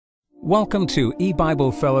Welcome to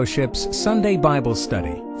E-Bible Fellowship's Sunday Bible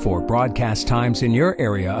Study. For broadcast times in your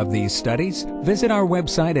area of these studies, visit our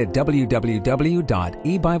website at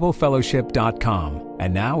www.ebiblefellowship.com.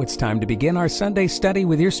 And now it's time to begin our Sunday study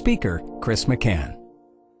with your speaker, Chris McCann.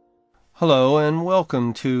 Hello and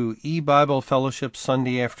welcome to E-Bible Fellowship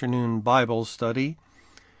Sunday Afternoon Bible Study.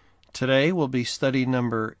 Today will be study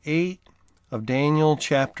number 8 of Daniel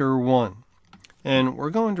chapter 1. And we're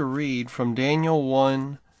going to read from Daniel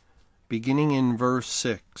 1, beginning in verse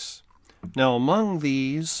 6. Now among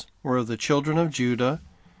these were of the children of Judah,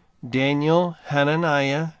 Daniel,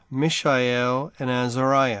 Hananiah, Mishael, and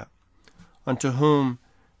Azariah, unto whom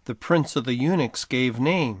the prince of the eunuchs gave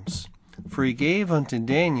names. For he gave unto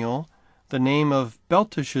Daniel the name of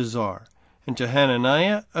Belteshazzar, and to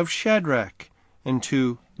Hananiah of Shadrach, and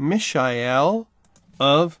to Mishael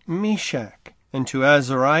of Meshach, and to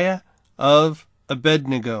Azariah of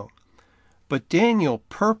Abednego. But Daniel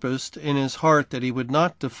purposed in his heart that he would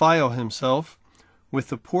not defile himself with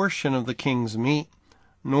the portion of the king's meat,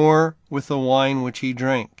 nor with the wine which he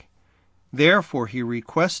drank. Therefore he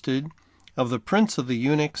requested of the prince of the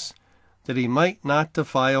eunuchs that he might not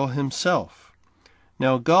defile himself.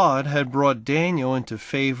 Now God had brought Daniel into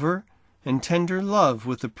favor and tender love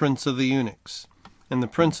with the prince of the eunuchs. And the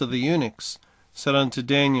prince of the eunuchs said unto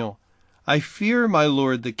Daniel, I fear my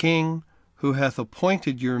lord the king, who hath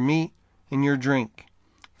appointed your meat and your drink.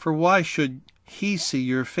 For why should he see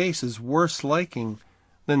your faces worse liking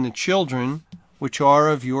than the children which are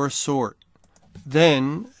of your sort?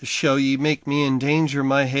 Then shall ye make me endanger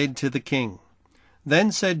my head to the king.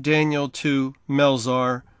 Then said Daniel to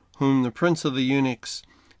Melzar, whom the prince of the eunuchs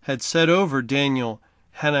had set over Daniel,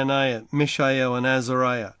 Hananiah, Mishael, and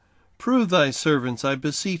Azariah, Prove thy servants, I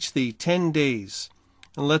beseech thee, 10 days,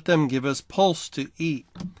 and let them give us pulse to eat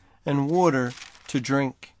and water to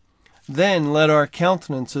drink. Then let our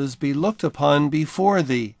countenances be looked upon before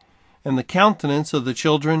thee, and the countenance of the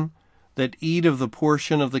children that eat of the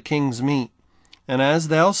portion of the king's meat. And as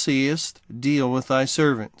thou seest, deal with thy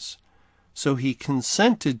servants. So he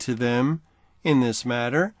consented to them in this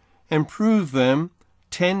matter, and proved them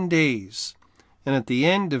 10 days. And at the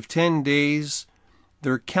end of 10 days,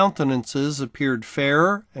 their countenances appeared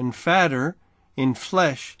fairer and fatter in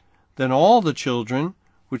flesh than all the children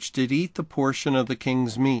which did eat the portion of the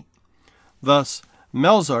king's meat. Thus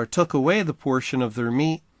Melzar took away the portion of their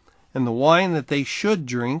meat and the wine that they should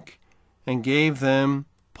drink, and gave them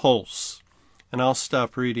pulse. And I'll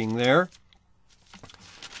stop reading there.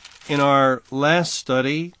 In our last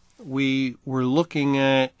study, we were looking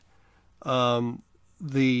at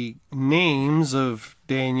the names of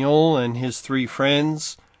Daniel and his 3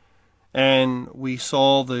 friends, and we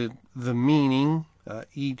saw the meaning.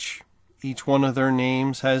 Each one of their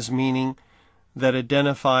names has meaning that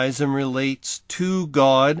identifies and relates to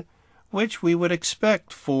God, which we would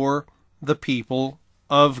expect for the people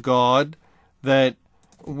of God that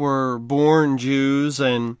were born Jews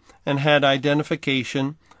and had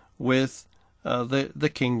identification with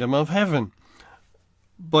the kingdom of heaven.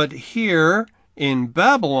 But here in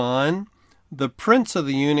Babylon, the prince of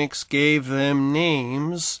the eunuchs gave them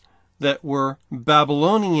names that were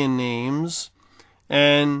Babylonian names,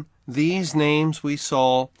 and these names we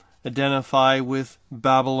saw identify with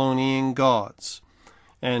Babylonian gods.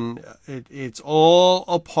 And it's all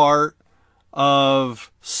a part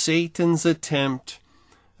of Satan's attempt,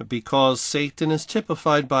 because Satan is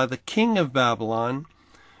typified by the king of Babylon.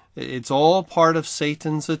 It's all part of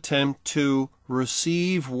Satan's attempt to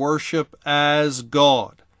receive worship as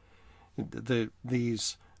God.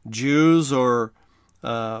 These Jews or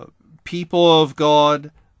people of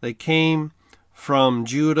God, they came from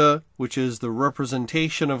Judah, which is the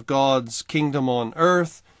representation of God's kingdom on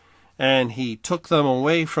earth, and he took them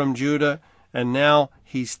away from Judah, and now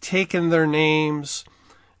he's taken their names.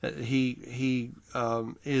 He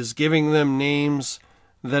is giving them names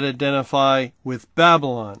that identify with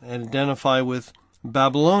Babylon and identify with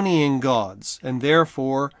Babylonian gods, and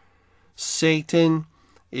therefore Satan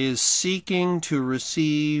is seeking to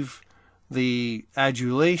receive the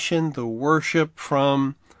adulation, the worship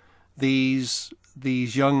from these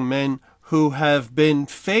young men who have been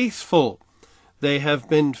faithful. They have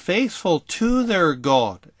been faithful to their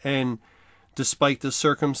God, and despite the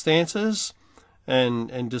circumstances,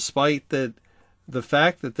 and despite the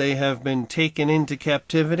fact that they have been taken into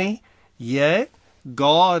captivity, yet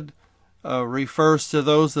God refers to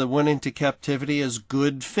those that went into captivity as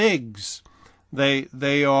good figs.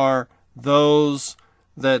 They are those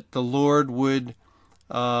that the Lord would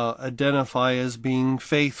identify as being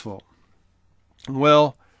faithful.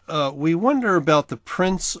 Well, we wonder about the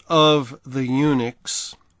prince of the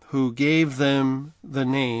eunuchs, who gave them the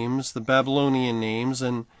names, the Babylonian names,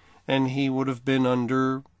 and he would have been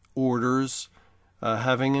under orders,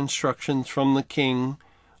 having instructions from the king.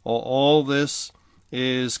 All this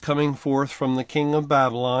is coming forth from the king of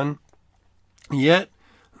Babylon. Yet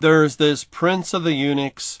there's this prince of the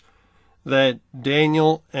eunuchs that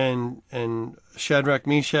Daniel and Shadrach,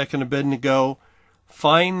 Meshach, and Abednego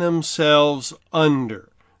find themselves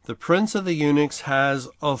under. The prince of the eunuchs has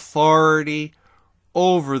authority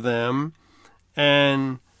over them,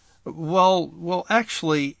 and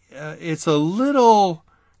actually, it's a little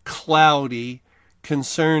cloudy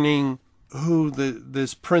concerning who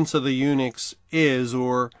this prince of the eunuchs is,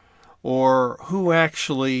 or who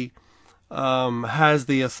actually has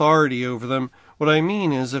the authority over them. What I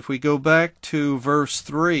mean is, if we go back to verse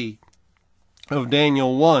 3 of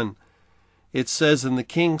Daniel 1, it says, "And the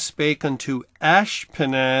king spake unto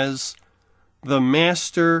Ashpenaz, the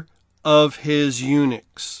master of his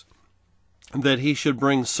eunuchs, that he should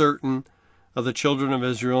bring certain of the children of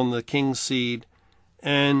Israel and the king's seed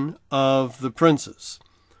and of the princes."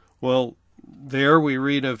 Well, there we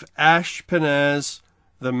read of Ashpenaz,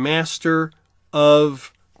 the master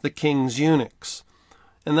of the king's eunuchs.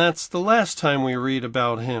 And that's the last time we read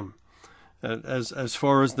about him, as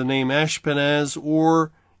far as the name Ashpenaz,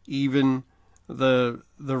 or even the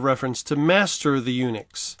reference to master of the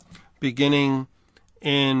eunuchs. Beginning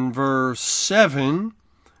in verse 7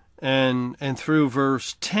 and through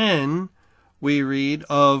verse 10, we read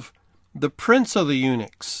of the prince of the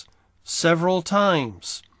eunuchs several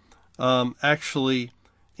times. Actually,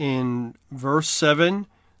 in verse 7,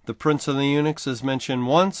 the prince of the eunuchs is mentioned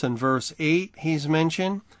once. In verse 8, he's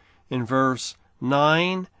mentioned. In verse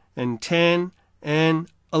 9 and 10 and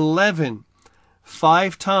 11,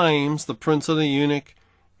 5 times the prince of the eunuch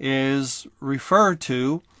is referred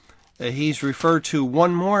to. He's referred to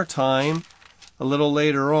one more time a little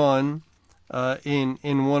later on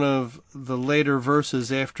in one of the later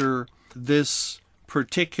verses after this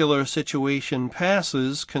particular situation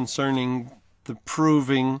passes, concerning the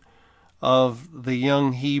proving of the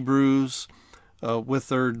young Hebrews with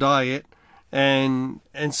their diet. And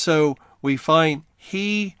so we find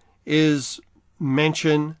he is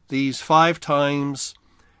mentioned these 5 times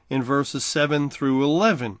in verses 7 through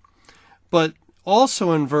 11. But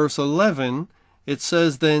also in verse 11, it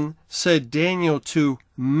says, "Then said Daniel to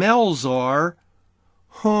Melzar,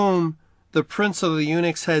 whom the prince of the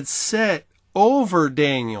eunuchs had set over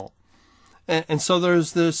Daniel." And so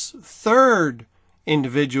there's this third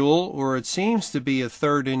individual, or it seems to be a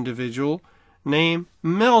third individual, named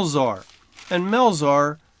Melzar. And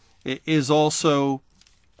Melzar is also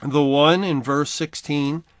the one in verse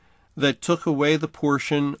 16 that took away the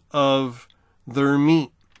portion of their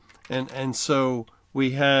meat. And so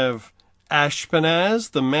we have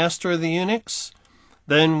Ashpenaz, the master of the eunuchs.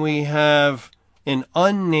 Then we have an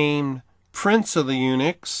unnamed prince of the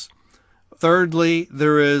eunuchs. Thirdly,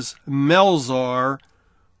 there is Melzar,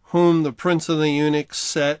 whom the prince of the eunuchs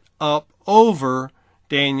set up over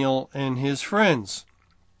Daniel and his friends.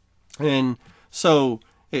 And so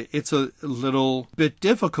it's a little bit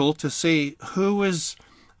difficult to see who is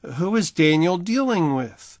Daniel dealing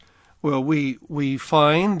with. Well, we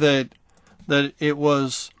find that it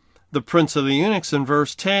was the prince of the eunuchs in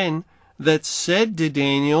verse 10 that said to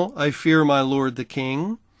Daniel, "I fear my lord the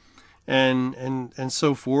king," and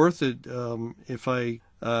so forth. If I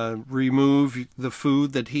remove the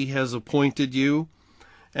food that he has appointed you.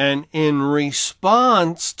 And in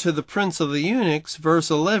response to the prince of the eunuchs, verse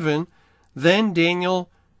 11, then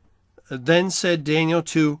said Daniel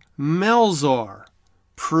to Melzar,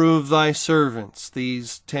 "Prove thy servants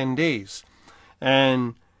these 10 days."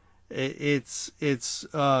 And it's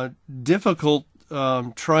difficult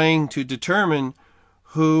trying to determine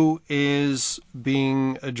who is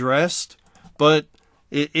being addressed, but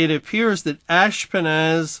it appears that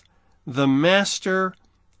Ashpenaz, the master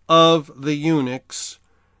of the eunuchs,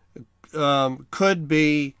 could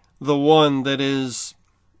be the one that is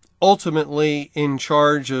ultimately in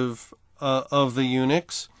charge of the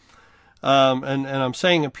eunuchs. And I'm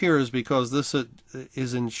saying appears because this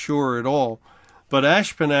isn't sure at all. But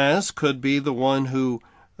Ashpenaz could be the one who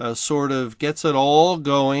sort of gets it all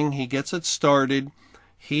going. He gets it started.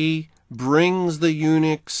 He brings the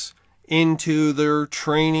eunuchs into their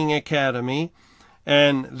training academy.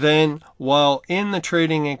 And then while in the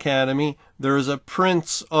training academy, there is a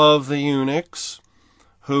prince of the eunuchs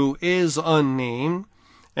who is unnamed.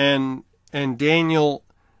 And Daniel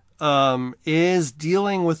is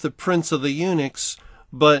dealing with the prince of the eunuchs.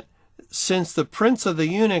 But since the prince of the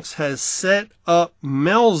eunuchs has set up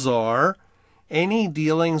Melzar, any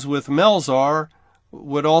dealings with Melzar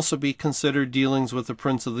would also be considered dealings with the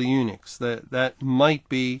prince of the eunuchs. That might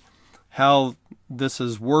be how this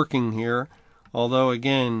is working here, although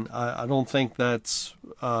again, I don't think that's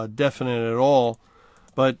definite at all,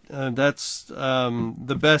 but that's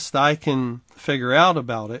the best I can figure out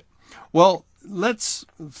about it. Well, let's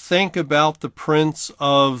think about the prince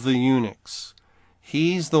of the eunuchs.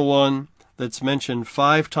 He's the one that's mentioned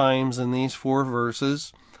 5 times in these 4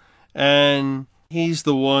 verses, and he's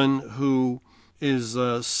the one who is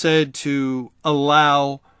said to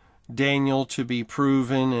allow Daniel to be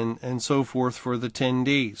proven and so forth for the 10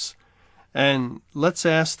 days. And let's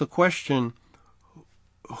ask the question,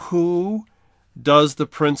 who does the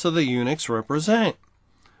prince of the eunuchs represent?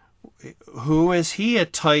 Who is he a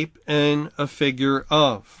type and a figure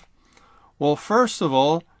of? Well, first of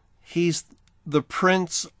all, he's the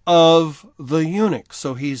prince of the eunuchs.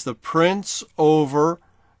 So he's the prince over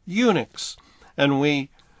eunuchs. And we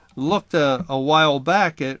looked a while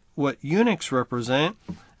back at what eunuchs represent,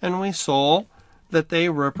 and we saw that they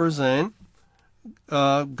represent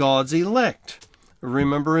God's elect.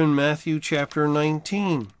 Remember in Matthew chapter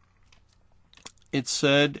 19, it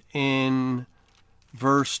said in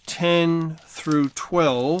verse 10 through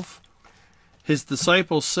 12, his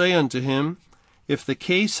disciples say unto him, if the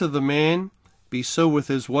case of the man be so with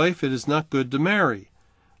his wife, it is not good to marry.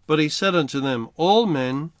 But he said unto them, all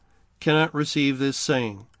men cannot receive this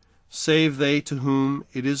saying, save they to whom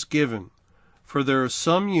it is given. For there are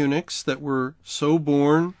some eunuchs that were so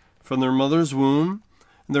born from their mother's womb,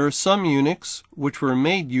 and there are some eunuchs which were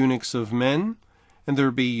made eunuchs of men, and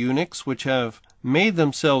there be eunuchs which have made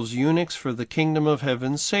themselves eunuchs for the kingdom of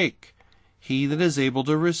heaven's sake. He that is able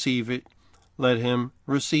to receive it, let him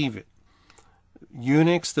receive it.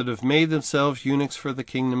 Eunuchs that have made themselves eunuchs for the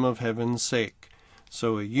kingdom of heaven's sake.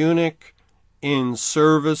 So a eunuch in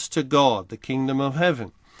service to God, the kingdom of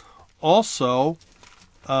heaven. Also,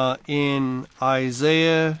 in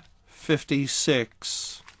Isaiah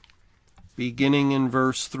 56, beginning in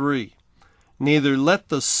verse 3, neither let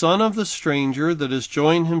the son of the stranger that has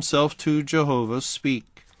joined himself to Jehovah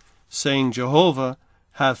speak, saying, Jehovah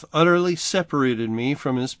hath utterly separated me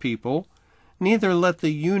from his people. Neither let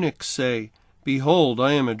the eunuch say, behold,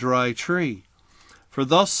 I am a dry tree. For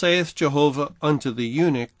thus saith Jehovah unto the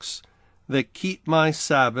eunuchs that keep my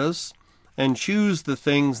Sabbaths, and choose the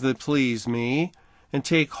things that please me, and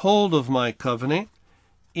take hold of my covenant,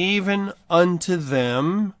 even unto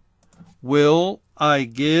them will I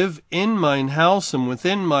give in mine house and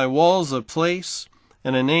within my walls a place,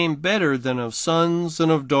 and a name better than of sons and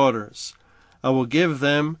of daughters. I will give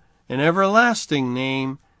them an everlasting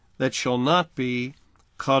name that shall not be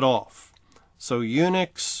cut off. So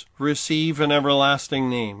eunuchs receive an everlasting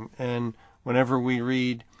name, and whenever we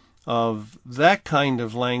read of that kind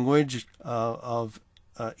of language of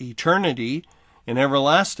eternity, an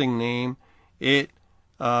everlasting name, it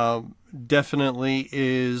definitely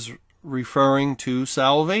is referring to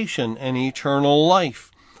salvation and eternal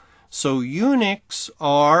life. So eunuchs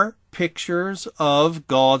are pictures of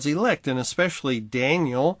God's elect, and especially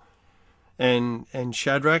Daniel and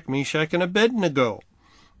Shadrach, Meshach, and Abednego.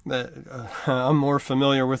 I'm more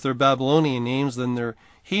familiar with their Babylonian names than their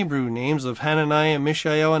Hebrew names of Hananiah,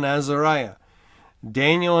 Mishael, and Azariah.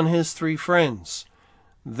 Daniel and his 3 friends,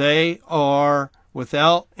 they are,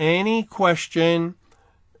 without any question,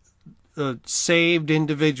 saved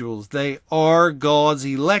individuals. They are God's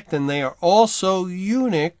elect, and they are also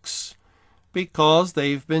eunuchs because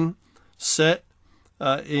they've been set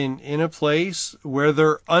in a place where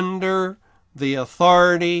they're under the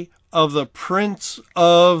authority of the prince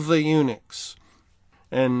of the eunuchs,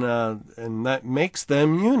 and that makes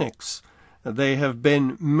them eunuchs. They have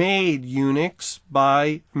been made eunuchs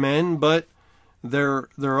by men, but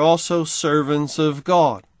they're also servants of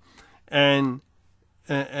God, and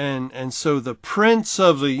so the prince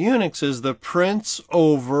of the eunuchs is the prince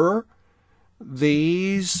over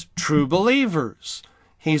these true believers.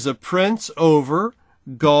 He's a prince over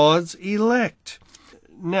God's elect.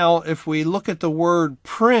 Now, if we look at the word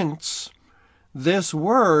prince, this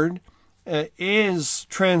word is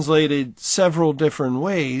translated several different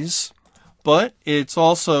ways, but it's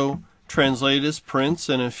also translated as prince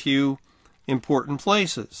in a few important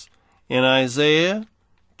places. In Isaiah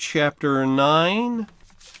chapter 9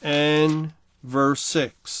 and verse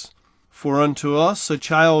 6, for unto us a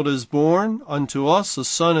child is born, unto us a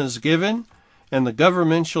son is given, and the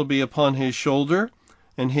government shall be upon his shoulder,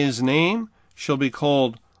 and his name shall be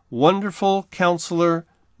called Wonderful Counselor,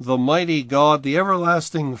 the Mighty God, the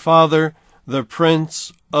Everlasting Father, the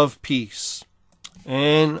Prince of Peace.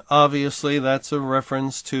 And obviously that's a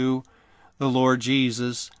reference to the Lord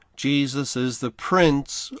Jesus. Jesus is the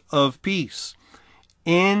Prince of Peace.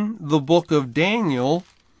 in the book of Daniel,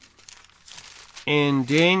 in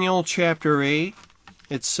Daniel chapter 8,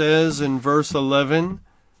 it says in verse 11,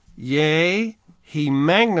 "Yea, he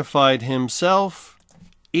magnified himself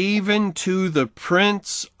even to the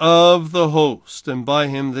prince of the host, and by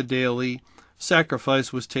him the daily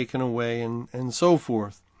sacrifice was taken away," and so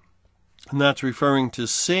forth. And that's referring to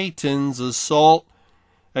Satan's assault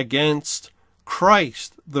against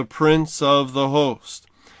Christ, the prince of the host.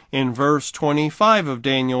 In verse 25 of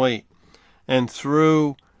Daniel 8, "And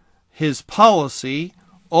through his policy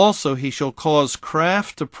also he shall cause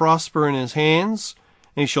craft to prosper in his hands,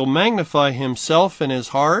 and he shall magnify himself in his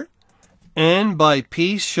heart, and by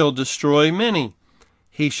peace shall destroy many.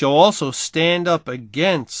 He shall also stand up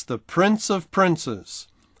against the prince of princes,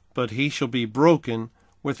 but he shall be broken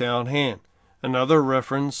without hand." Another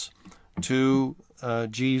reference to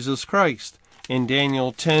Jesus Christ. In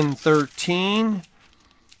Daniel 10:13,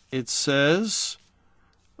 it says,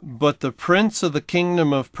 "But the prince of the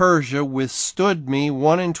kingdom of Persia withstood me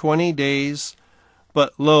 21 days,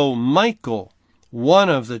 but lo, Michael, one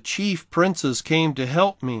of the chief princes, came to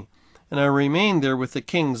help me, and I remained there with the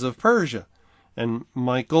kings of Persia." And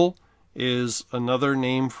Michael is another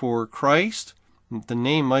name for Christ. The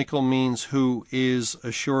name Michael means who is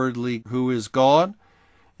assuredly who is God.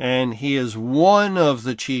 And he is one of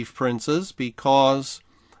the chief princes because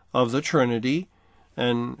of the Trinity.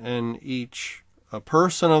 And each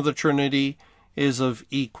person of the Trinity is of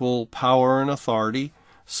equal power and authority.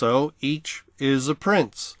 So each is a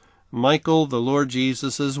prince. Michael, the Lord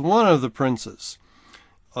Jesus, is one of the princes.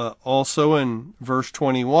 Also in verse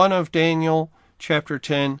 21 of Daniel chapter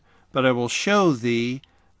 10, "But I will show thee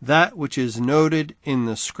that which is noted in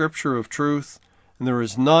the scripture of truth, and there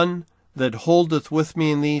is none that holdeth with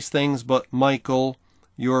me in these things but Michael,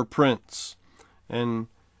 your prince." And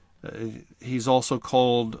he's also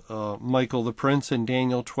called Michael the prince in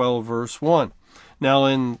Daniel 12 verse 1. Now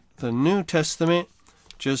in the New Testament,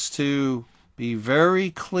 just to be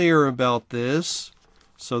very clear about this,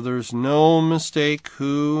 so there's no mistake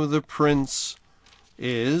who the prince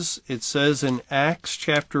is, it says in Acts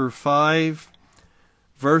chapter 5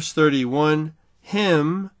 verse 31,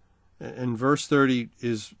 "Him," and verse 30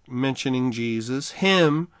 is mentioning Jesus,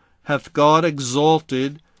 "him hath God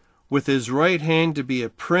exalted with his right hand to be a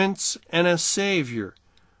prince and a savior,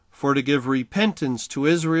 for to give repentance to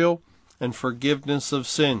Israel and forgiveness of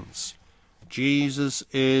sins." Jesus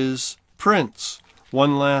is prince.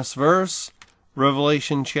 One last verse,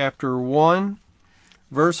 Revelation chapter 1,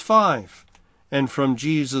 verse 5. "And from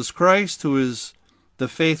Jesus Christ, who is the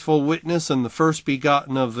faithful witness and the first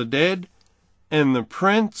begotten of the dead, and the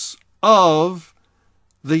prince of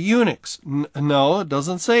the eunuchs." No, it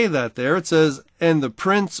doesn't say that there. It says, "And the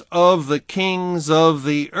prince of the kings of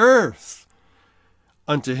the earth,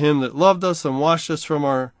 unto him that loved us and washed us from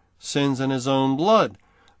our sins in his own blood."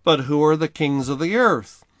 But who are the kings of the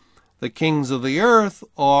earth? The kings of the earth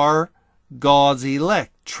are God's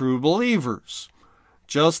elect, true believers.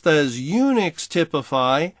 Just as eunuchs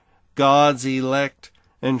typify God's elect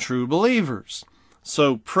and true believers.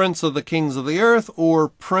 So prince of the kings of the earth or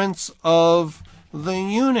prince of the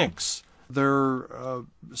eunuchs, they're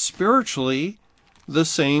spiritually the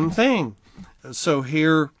same thing. So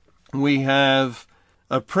here we have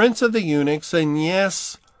a prince of the eunuchs, and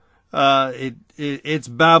yes, it's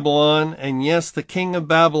Babylon, and yes, the king of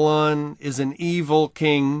Babylon is an evil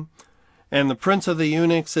king, and the prince of the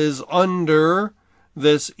eunuchs is under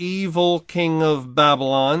this evil king of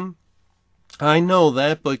Babylon. I know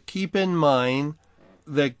that, but keep in mind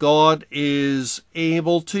that God is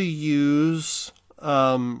able to use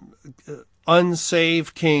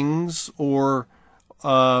unsaved kings or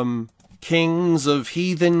kings of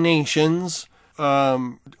heathen nations,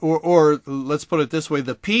 or let's put it this way,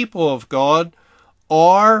 the people of God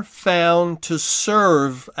are found to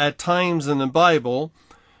serve at times in the Bible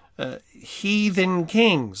heathen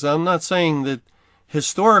kings. I'm not saying that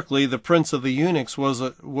historically the prince of the eunuchs was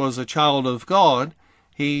a child of God.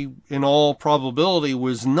 He, in all probability,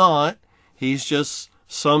 was not. He's just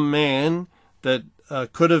some man that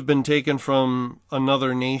could have been taken from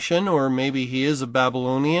another nation, or maybe he is a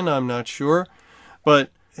Babylonian, I'm not sure.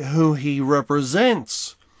 But who he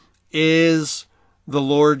represents is the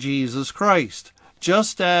Lord Jesus Christ.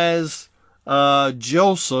 Just as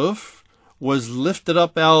Joseph was lifted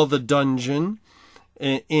up out of the dungeon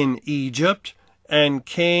in Egypt and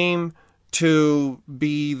came to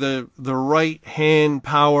be the right hand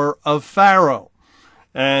power of Pharaoh.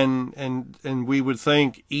 And we would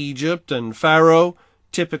think Egypt and Pharaoh,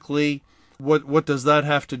 typically, what does that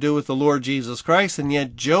have to do with the Lord Jesus Christ? And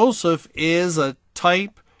yet Joseph is a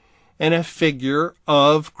type and a figure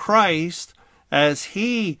of Christ as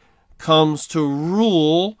he comes to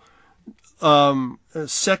rule,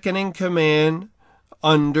 second in command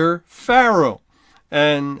under Pharaoh.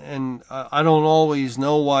 And I don't always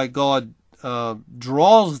know why God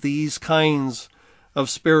draws these kinds of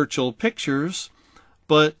spiritual pictures,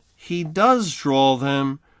 but he does draw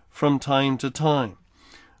them from time to time.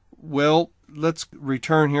 Well, let's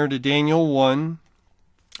return here to Daniel 1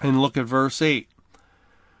 and look at verse 8.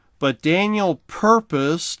 But Daniel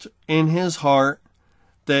purposed in his heart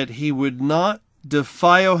that he would not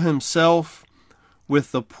defile himself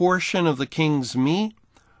with the portion of the king's meat,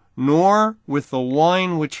 nor with the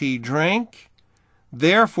wine which he drank.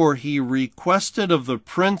 Therefore he requested of the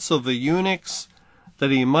prince of the eunuchs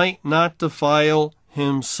that he might not defile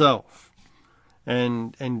himself.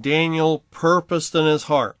 And Daniel purposed in his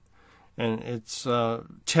heart. And it's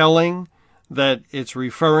telling that it's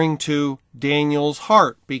referring to Daniel's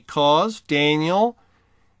heart, because Daniel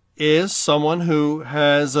is someone who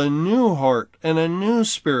has a new heart and a new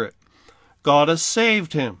spirit. God has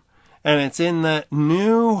saved him. And it's in that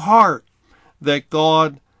new heart that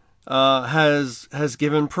God has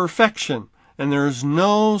given perfection. And there is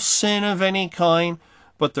no sin of any kind,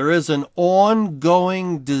 but there is an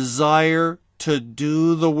ongoing desire to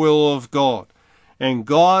do the will of God. And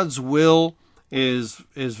God's will is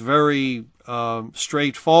very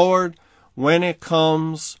straightforward when it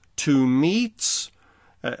comes to meats.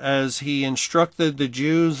 As he instructed the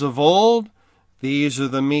Jews of old, these are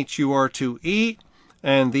the meats you are to eat,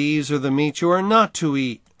 and these are the meats you are not to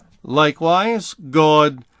eat. Likewise,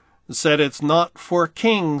 God said it's not for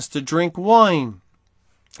kings to drink wine,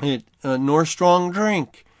 nor strong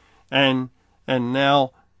drink. And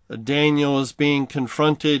now Daniel is being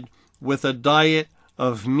confronted with a diet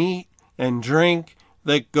of meat and drink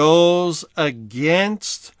that goes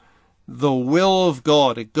against the will of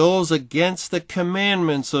God. It goes against the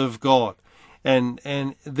commandments of God. And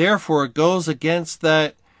therefore it goes against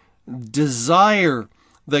that desire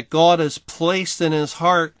that God has placed in his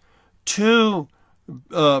heart to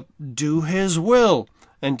do his will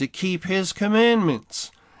and to keep his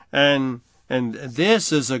commandments. And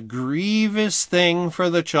this is a grievous thing for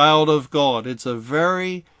the child of God. It's a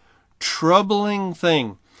very troubling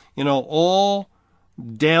thing. You know, all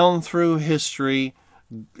down through history,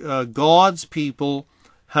 God's people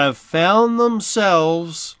have found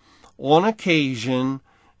themselves on occasion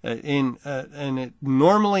and it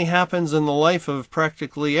normally happens in the life of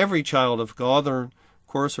practically every child of God. There, of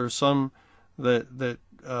course, are some that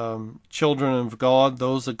children of God,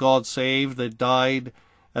 those that God saved, that died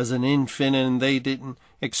as an infant and they didn't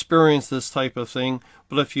experience this type of thing.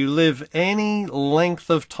 But if you live any length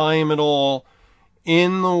of time at all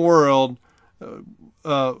in the world,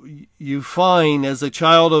 you find as a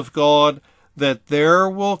child of God that there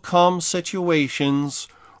will come situations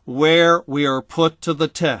where we are put to the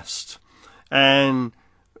test. And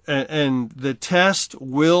the test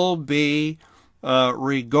will be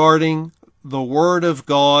regarding the Word of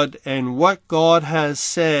God and what God has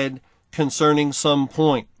said concerning some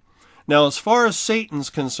point. Now, as far as Satan's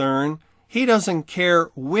concerned, he doesn't care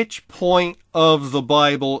which point of the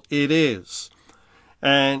Bible it is.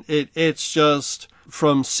 And it's just,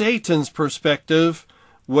 from Satan's perspective,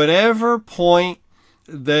 whatever point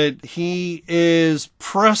that he is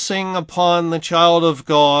pressing upon the child of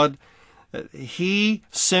God, he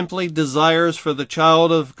simply desires for the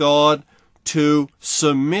child of God to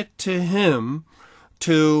submit to him,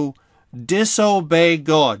 to disobey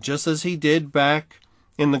God, just as he did back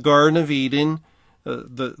in the Garden of Eden.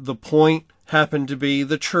 The point happened to be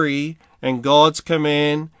the tree and God's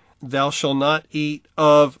command, thou shalt not eat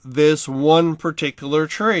of this one particular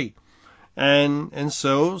tree. And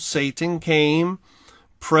so Satan came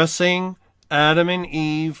pressing Adam and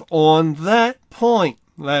Eve on that point.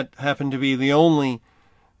 That happened to be the only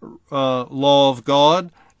law of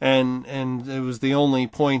God, and it was the only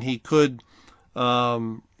point he could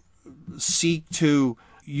seek to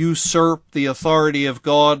usurp the authority of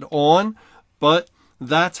God on. But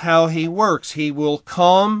that's how he works. He will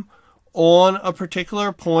come on a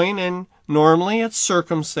particular point, and normally it's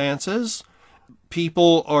circumstances.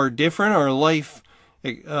 People are different. Our life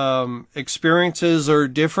experiences are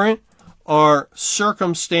different. Our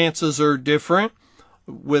circumstances are different.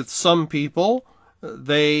 With some people,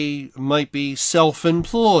 they might be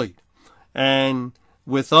self-employed, and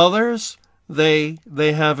with others, they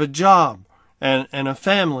have a job and a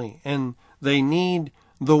family, and they need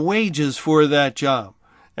the wages for that job,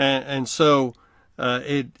 and so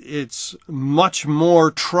it's much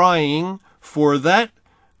more trying for that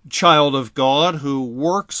child of God who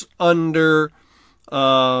works under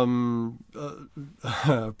prince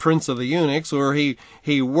of the eunuchs, or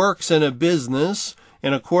he works in a business,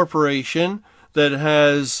 in a corporation that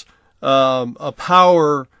has a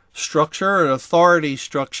power structure, an authority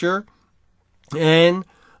structure, and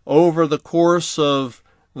over the course of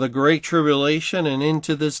the Great Tribulation and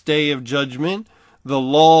into this day of judgment, the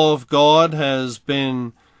law of God has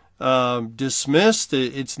been dismissed.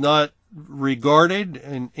 It's not regarded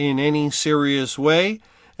in any serious way.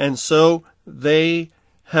 And so they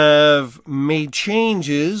have made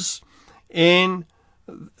changes in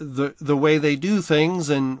the way they do things.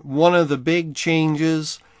 And one of the big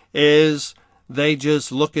changes is they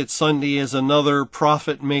just look at Sunday as another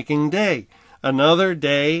profit-making day, another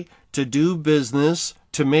day to do business,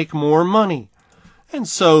 to make more money. And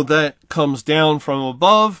so that comes down from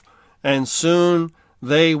above, and soon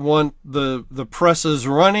they want the presses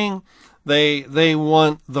running. They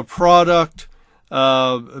want the product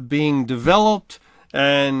being developed,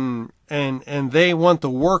 and they want the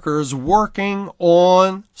workers working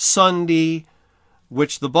on Sunday,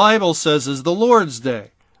 which the Bible says is the Lord's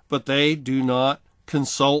Day. But they do not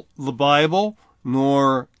consult the Bible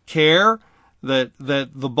nor care that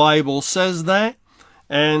the Bible says that.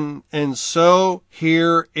 And so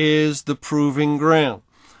here is the proving ground.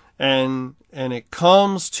 And it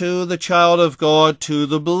comes to the child of God, to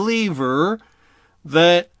the believer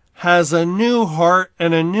that has a new heart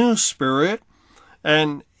and a new spirit.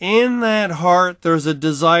 And in that heart, there's a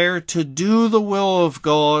desire to do the will of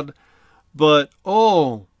God. But,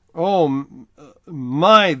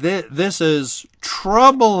 this is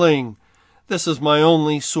troubling. This is my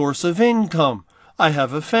only source of income. I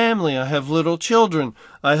have a family. I have little children.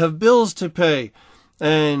 I have bills to pay.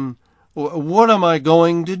 And what am I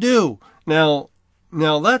going to do? Now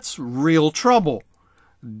that's real trouble.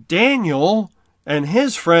 Daniel and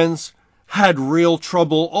his friends had real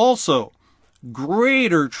trouble also.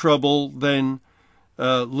 Greater trouble than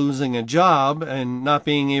losing a job and not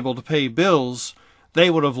being able to pay bills.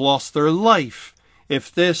 They would have lost their life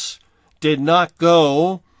if this did not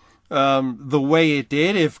go the way it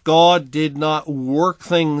did. If God did not work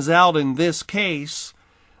things out in this case,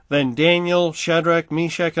 then Daniel, Shadrach,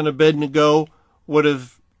 Meshach, and Abednego would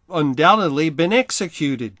have undoubtedly been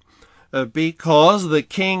executed because the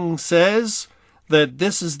king says that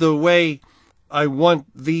this is the way I want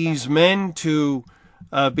these men to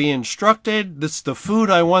be instructed. This is the food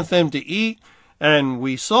I want them to eat. And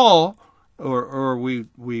we saw, or we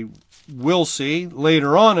will see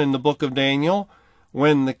later on in the book of Daniel,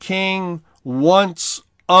 when the king wants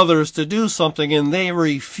others to do something and they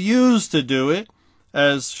refuse to do it,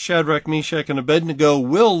 as Shadrach, Meshach, and Abednego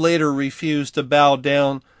will later refuse to bow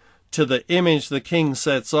down to the image the king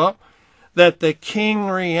sets up, that the king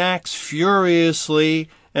reacts furiously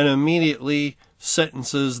and immediately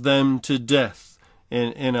sentences them to death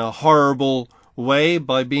in a horrible way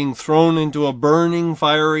by being thrown into a burning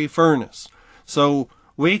fiery furnace. So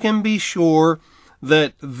we can be sure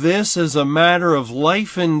that this is a matter of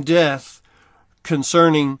life and death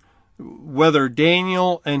concerning whether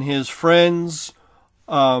Daniel and his friends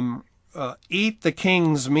eat the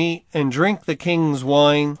king's meat and drink the king's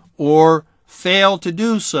wine or fail to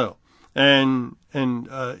do so.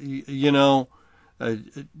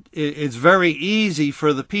 It's very easy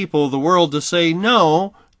for the people of the world to say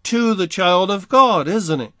no to the child of God,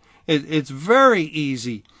 isn't it? It's very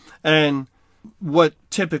easy. And what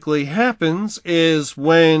typically happens is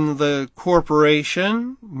when the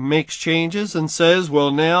corporation makes changes and says,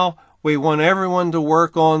 well, now we want everyone to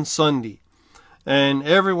work on Sunday. And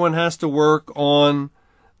everyone has to work on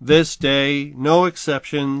this day, no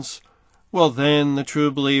exceptions. Well, then the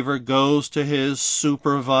true believer goes to his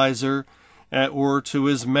supervisor or to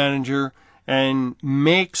his manager and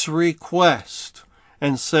makes request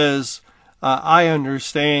and says, I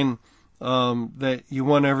understand that you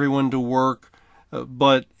want everyone to work,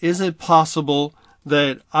 but is it possible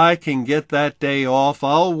that I can get that day off?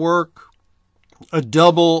 I'll work a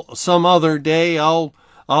double some other day. I'll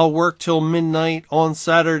work till midnight on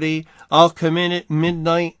Saturday. I'll come in at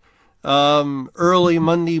midnight early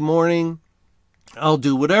Monday morning. I'll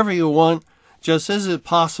do whatever you want. Just is it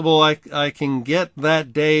possible I can get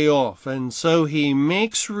that day off? And so he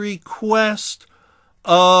makes request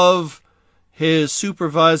of his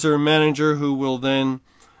supervisor manager, who will then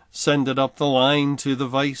send it up the line to the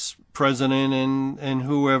vice president and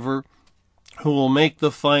whoever, who will make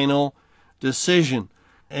the final decision.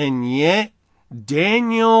 And yet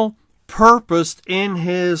Daniel purposed in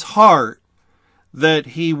his heart that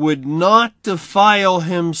he would not defile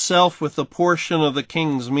himself with a portion of the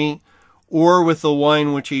king's meat or with the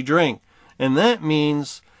wine which he drank. And that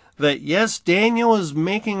means that, yes, Daniel is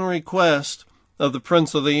making request of the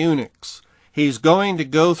prince of the eunuchs. He's going to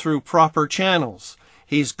go through proper channels.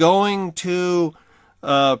 He's going to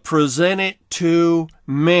present it to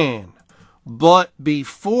man. But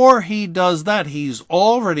before he does that, he's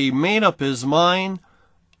already made up his mind,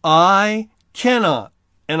 I cannot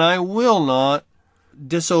and I will not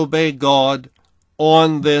disobey God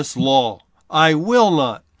on this law. I will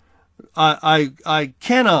not. I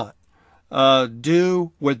cannot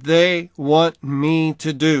do what they want me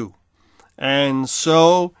to do. And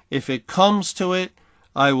so, if it comes to it,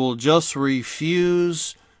 I will just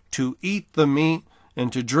refuse to eat the meat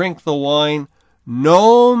and to drink the wine,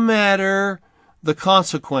 no matter the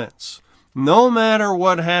consequence, no matter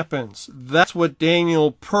what happens. That's what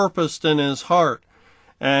Daniel purposed in his heart.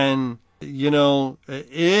 And,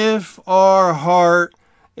 if our heart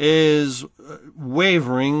is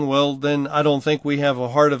wavering, well, then I don't think we have a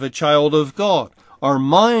heart of a child of God. Our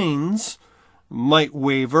minds might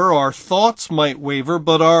waver, our thoughts might waver,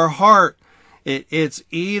 but our heart, it's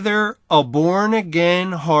either a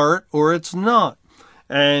born-again heart or it's not.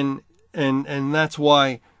 And that's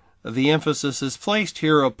why the emphasis is placed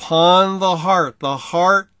here upon the heart. The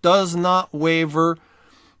heart does not waver.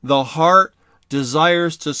 The heart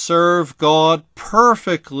desires to serve God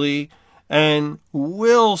perfectly and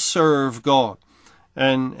will serve God.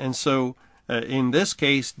 And so in this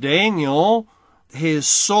case, Daniel, his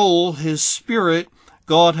soul, his spirit,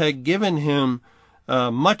 God had given him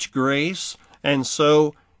much grace, and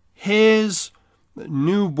so his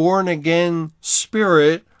new born-again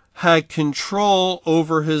spirit had control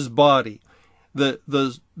over his body.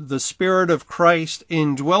 The Spirit of Christ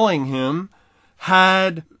indwelling him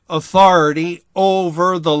had authority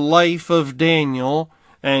over the life of Daniel,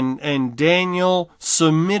 and Daniel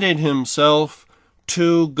submitted himself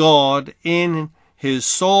to God in his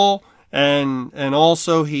soul, and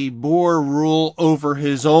also he bore rule over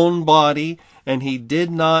his own body, and he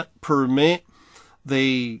did not permit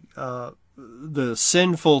the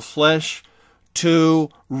sinful flesh to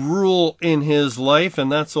rule in his life,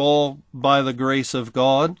 and that's all by the grace of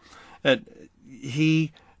God.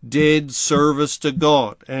 He did service to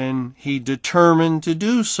God, and he determined to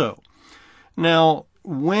do so. Now,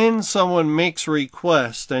 when someone makes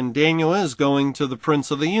request, and Daniel is going to the prince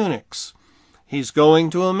of the eunuchs, he's going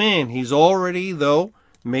to a man. He's already, though,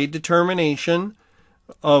 made determination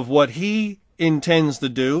of what he intends to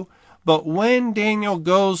do. But when Daniel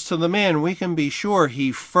goes to the man, we can be sure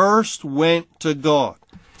he first went to God.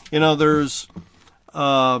 There's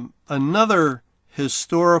another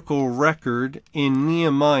historical record in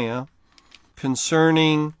Nehemiah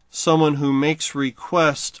concerning someone who makes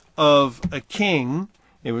request of a king.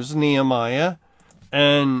 It was Nehemiah.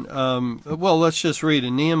 And, let's just read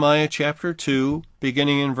in Nehemiah chapter 2,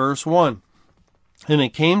 beginning in verse 1. And it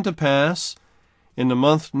came to pass in the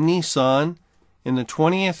month Nisan, in the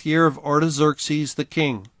 20th year of Artaxerxes the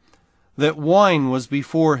king, that wine was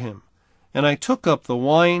before him. And I took up the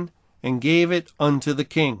wine and gave it unto the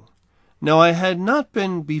king. Now I had not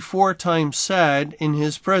been before time sad in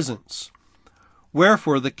his presence.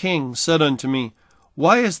 Wherefore the king said unto me,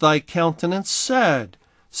 Why is thy countenance sad,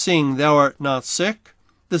 seeing thou art not sick?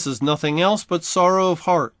 This is nothing else but sorrow of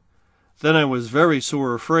heart. Then I was very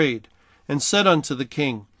sore afraid, and said unto the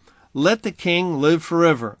king, Let the king live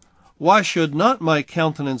forever. Why should not my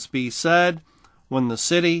countenance be sad, when the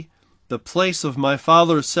city, the place of my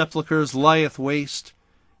father's sepulchres, lieth waste,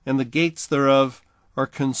 and the gates thereof are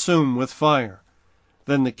consumed with fire?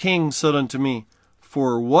 Then the king said unto me,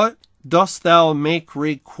 For what dost thou make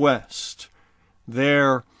request?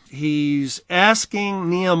 There he's asking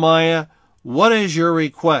Nehemiah, what is your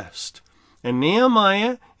request? And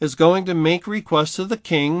Nehemiah is going to make request to the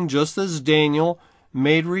king, just as Daniel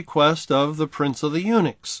made request of the prince of the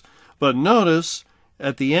eunuchs. But notice,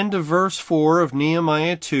 at the end of verse 4 of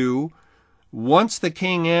Nehemiah 2, once the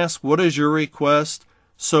king asked, what is your request?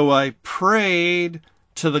 So I prayed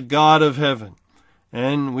to the God of heaven.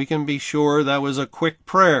 And we can be sure that was a quick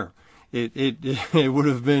prayer. It would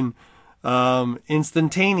have been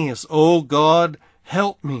instantaneous. Oh God,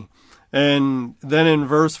 help me. And then in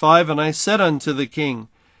verse 5, And I said unto the king,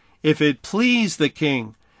 If it please the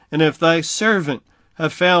king, and if thy servant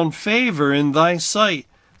have found favor in thy sight,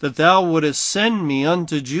 that thou wouldest send me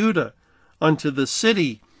unto Judah, unto the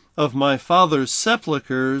city of my father's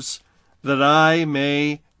sepulchres, that I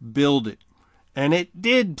may build it. And it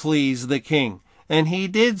did please the king, and he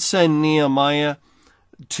did send Nehemiah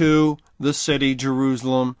to the city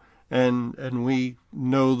Jerusalem, and we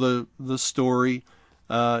know the story.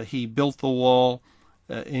 He built the wall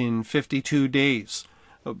in 52 days.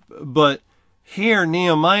 But here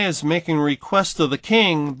Nehemiah is making request of the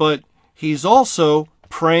king, but he's also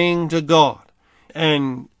praying to God.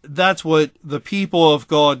 And that's what the people of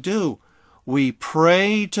God do. We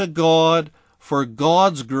pray to God for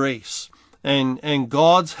God's grace and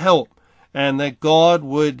God's help, and that God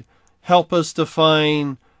would help us to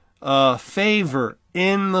find favor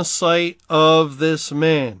in the sight of this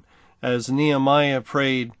man, as Nehemiah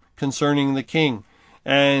prayed concerning the king.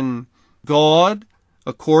 And God,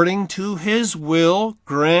 according to his will,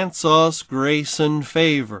 grants us grace and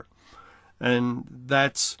favor. And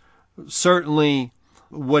that's certainly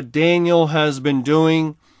what Daniel has been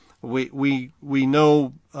doing. We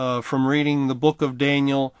know from reading the book of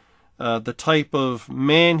Daniel the type of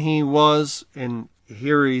man he was, and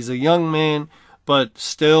here he's a young man, but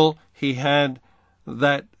still he had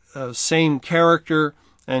that same character,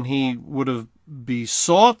 and he would have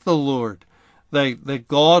besought the Lord that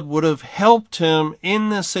God would have helped him in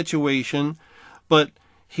this situation. But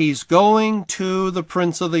he's going to the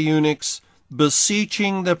prince of the eunuchs,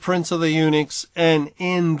 beseeching the prince of the eunuchs, and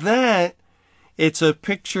in that it's a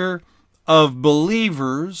picture of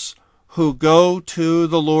believers who go to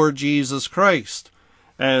the Lord Jesus Christ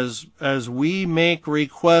as we make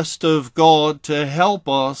request of God to help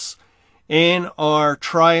us in our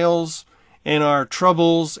trials, in our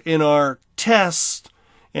troubles, in our tests,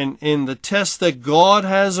 and in the tests that God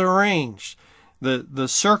has arranged, the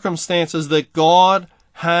circumstances that God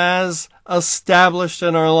has established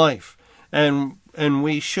in our life. And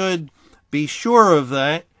we should be sure of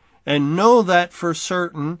that and know that for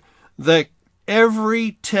certain, that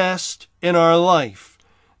every test in our life,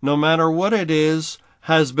 no matter what it is,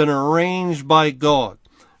 has been arranged by God.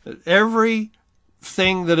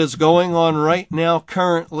 Everything that is going on right now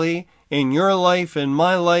currently in your life, in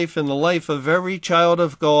my life, in the life of every child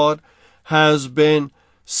of God, has been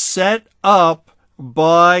set up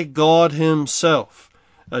by God himself.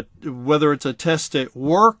 Whether it's a test at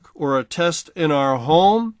work or a test in our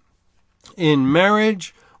home, in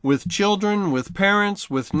marriage, with children, with parents,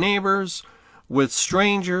 with neighbors, with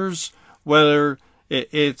strangers, whether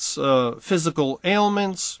it's physical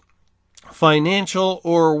ailments, financial,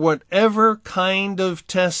 or whatever kind of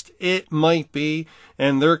test it might be,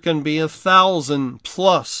 and there can be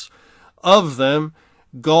 1,000+ of them,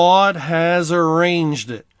 God has arranged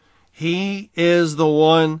it. He is the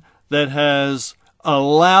one that has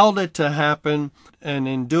allowed it to happen, and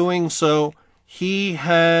in doing so, he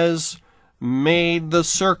has made the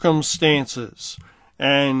circumstances,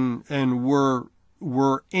 and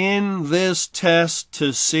we're in this test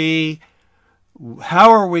to see how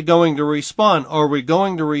are we going to respond. Are we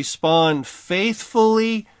going to respond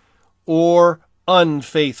faithfully or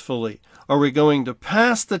unfaithfully? Are we going to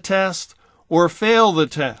pass the test or fail the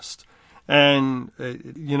test? And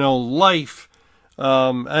life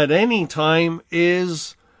at any time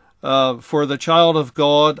is for the child of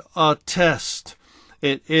God a test.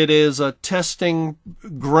 It is a testing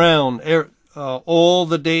ground all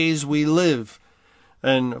the days we live.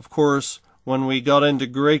 And of course, when we got into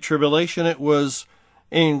Great Tribulation, it was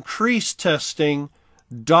increased testing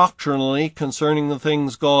doctrinally concerning the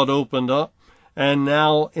things God opened up. And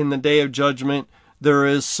now in the day of judgment, there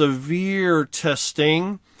is severe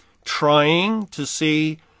testing, trying to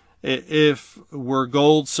see if we're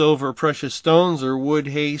gold, silver, precious stones, or wood,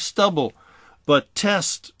 hay, stubble. But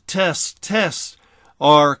tests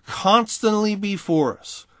are constantly before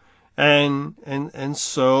us. And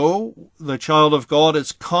so the child of God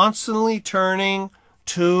is constantly turning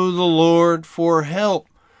to the Lord for help.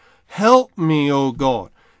 Help me, O God.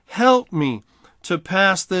 Help me to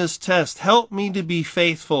pass this test. Help me to be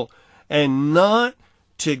faithful and not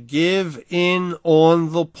to give in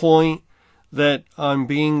on the point that I'm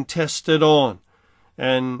being tested on.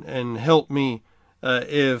 And help me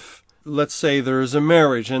if, let's say, there's a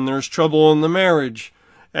marriage and there's trouble in the marriage,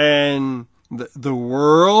 and the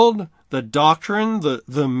world, the doctrine,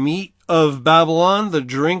 the meat of Babylon, the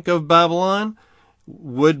drink of Babylon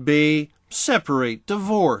would be separate,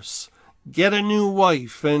 divorce, get a new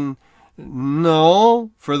wife. And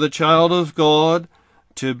no, for the child of God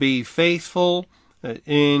to be faithful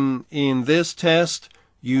in this test,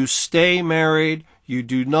 you stay married. You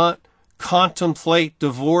do not contemplate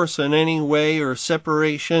divorce in any way or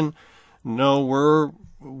separation. No,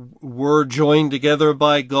 we're joined together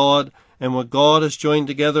by God. And what God has joined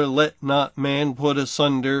together, let not man put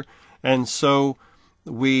asunder. And so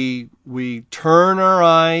we turn our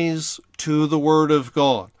eyes to the Word of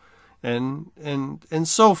God, and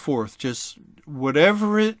so forth. Just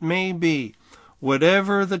whatever it may be,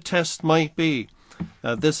 whatever the test might be,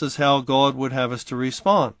 this is how God would have us to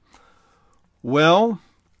respond. Well,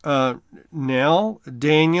 now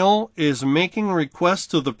Daniel is making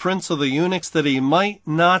request to the prince of the eunuchs that he might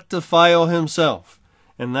not defile himself.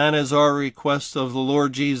 and that is our request of the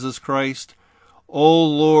Lord Jesus Christ. O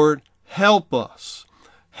Lord, help us.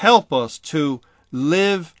 Help us to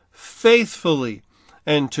live faithfully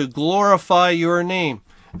and to glorify your name.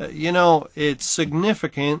 It's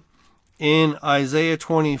significant in Isaiah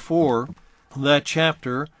 24, that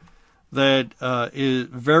chapter, that is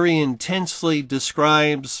very intensely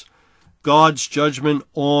describes God's judgment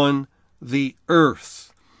on the earth,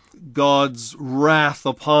 God's wrath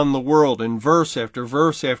upon the world, in verse after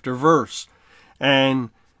verse after verse.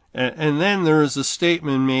 And then there is a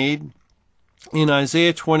statement made in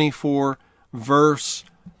Isaiah 24, verse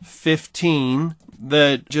 15,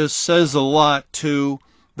 that just says a lot to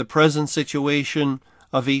the present situation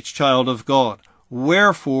of each child of God.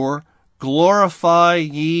 Wherefore, glorify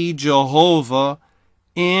ye Jehovah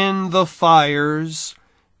in the fires,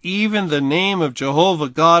 even the name of Jehovah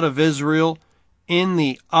God of Israel in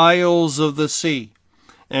the isles of the sea.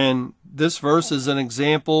 And this verse is an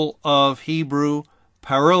example of Hebrew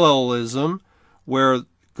parallelism, where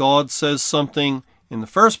God says something in the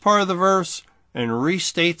first part of the verse and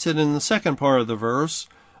restates it in the second part of the verse,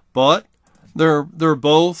 but they're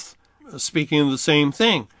both speaking of the same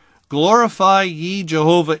thing. Glorify ye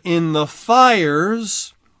Jehovah in the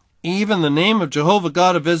fires, even the name of Jehovah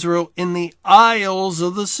God of Israel in the isles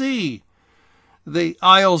of the sea. The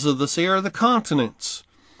isles of the sea are the continents,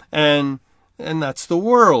 and that's the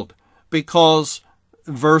world, because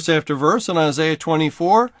verse after verse in Isaiah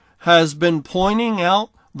 24 has been pointing out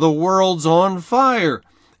the world's on fire.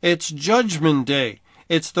 It's judgment day.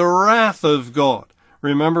 It's the wrath of God.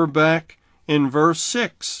 Remember back in verse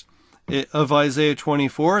 6 of Isaiah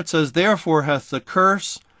 24, it says, Therefore hath the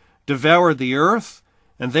curse devoured the earth,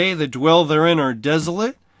 and they that dwell therein are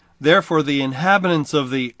desolate. Therefore the inhabitants of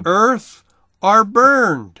the earth are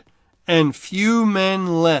burned, and few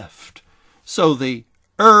men left. So the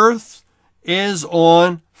earth is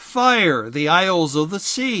on fire, the isles of the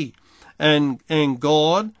sea. And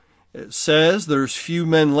God says there's few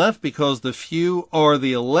men left because the few are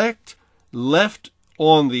the elect left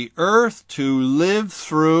on the earth to live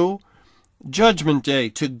through judgment day,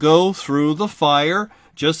 to go through the fire,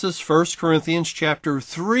 just as 1 Corinthians chapter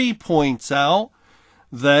 3 points out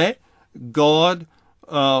that God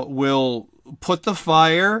will put the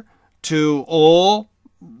fire to all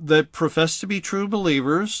that profess to be true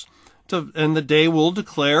believers, and the day will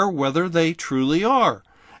declare whether they truly are.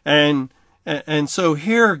 And so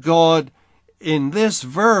here God in this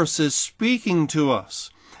verse is speaking to us,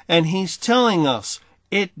 and he's telling us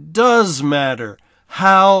it does matter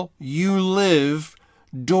how you live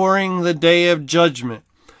during the day of judgment.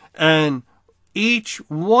 And each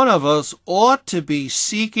one of us ought to be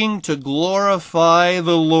seeking to glorify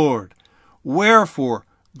the Lord. Wherefore,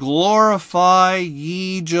 glorify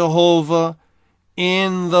ye Jehovah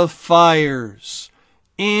in the fires,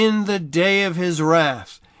 in the day of his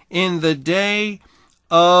wrath, in the day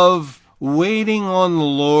of waiting on the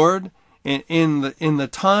Lord, in the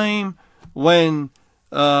time when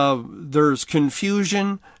there's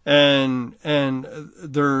confusion and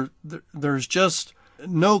there's just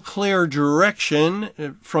no clear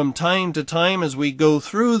direction from time to time as we go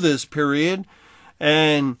through this period.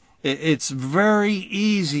 And it's very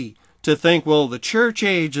easy to think, well, the church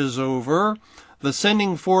age is over, the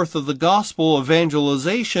sending forth of the gospel,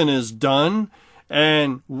 evangelization is done,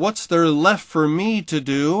 and what's there left for me to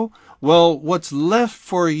do? Well, what's left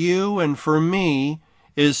for you and for me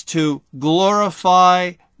is to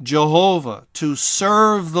glorify Jehovah, to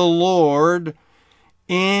serve the Lord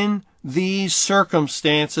in these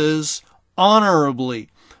circumstances honorably,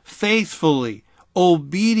 faithfully,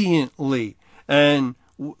 obediently. And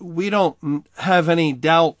we don't have any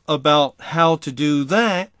doubt about how to do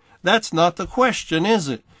that. That's not the question, is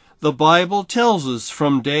it? The Bible tells us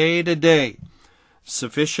from day to day,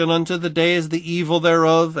 sufficient unto the day is the evil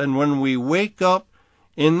thereof. And when we wake up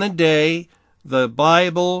in the day, the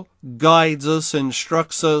Bible guides us,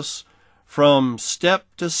 instructs us from step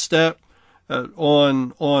to step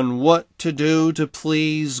on what to do to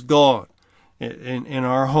please God. In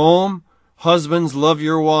our home, husbands, love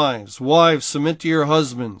your wives. Wives, submit to your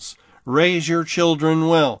husbands. Raise your children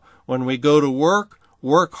well. When we go to work,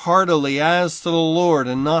 work heartily as to the Lord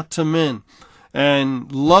and not to men.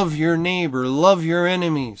 And love your neighbor, love your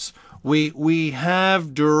enemies. We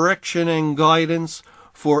have direction and guidance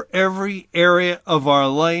for every area of our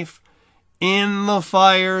life in the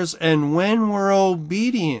fires, and when we're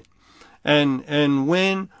obedient, and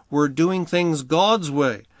when we're doing things God's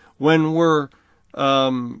way, when we're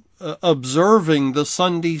observing the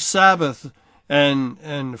Sunday Sabbath,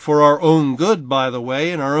 and for our own good, by the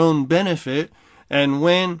way, and our own benefit, and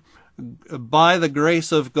when by the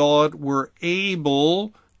grace of God, were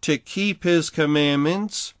able to keep his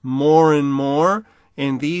commandments more and more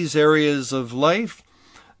in these areas of life,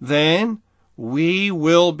 then we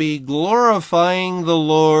will be glorifying the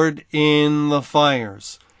Lord in the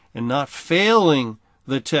fires and not failing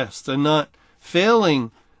the test and not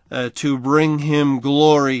failing to bring him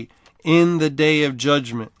glory in the day of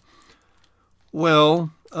judgment.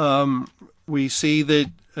 Well, we see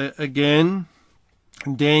that, again,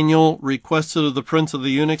 Daniel requested of the prince of the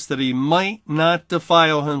eunuchs that he might not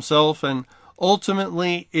defile himself, and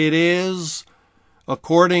ultimately it is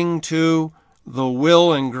according to the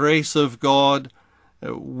will and grace of God,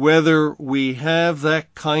 whether we have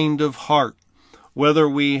that kind of heart, whether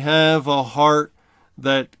we have a heart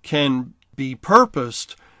that can be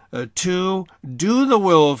purposed to do the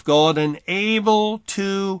will of God and able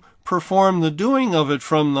to perform the doing of it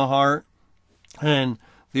from the heart. And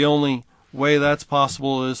the only way that's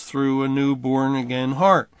possible is through a new born again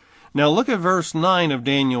heart. Now look at verse 9 of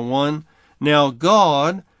Daniel 1. Now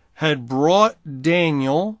God had brought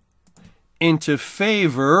Daniel into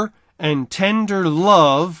favor and tender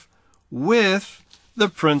love with the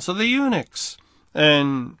prince of the eunuchs.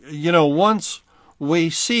 And, once we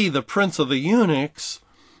see the prince of the eunuchs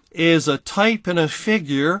is a type and a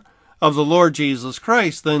figure of the Lord Jesus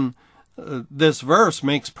Christ, then this verse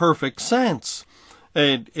makes perfect sense.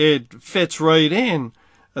 It fits right in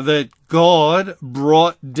that God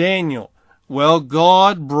brought Daniel. Well,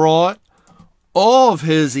 God brought all of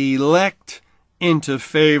his elect into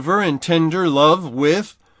favor and tender love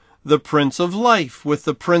with the Prince of Life, with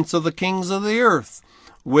the Prince of the Kings of the earth,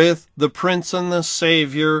 with the Prince and the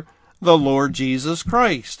Savior, the Lord Jesus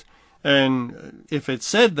Christ. And if it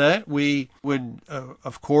said that, we would,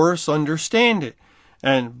 of course, understand it.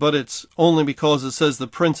 But it's only because it says the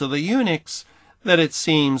Prince of the eunuchs that it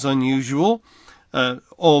seems unusual,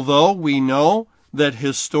 although we know that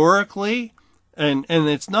historically, and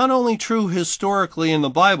it's not only true historically in the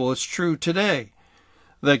Bible, it's true today,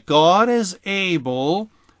 that God is able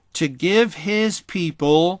to give his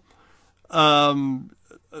people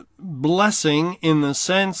blessing in the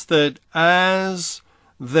sense that as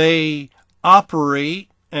they operate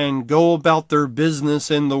and go about their business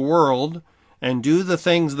in the world and do the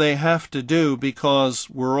things they have to do because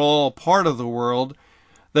we're all part of the world,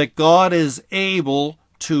 that God is able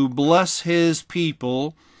to bless his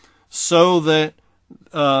people so that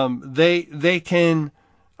they can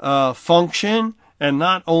function, and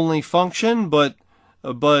not only function, but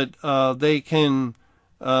they can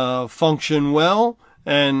function well,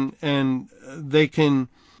 and they can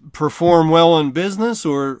perform well in business,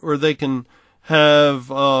 or they can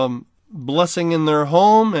have blessing in their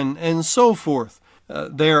home, and so forth.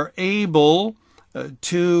 They are able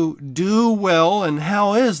to do well. And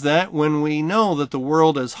how is that when we know that the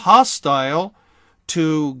world is hostile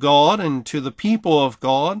to God and to the people of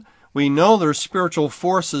God? We know there's spiritual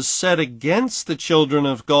forces set against the children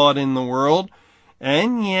of God in the world,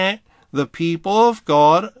 and yet the people of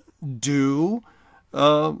God do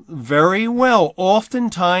very well,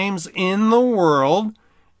 oftentimes in the world,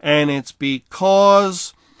 and it's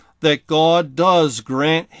because that God does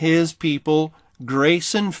grant his people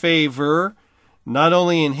grace and favor, not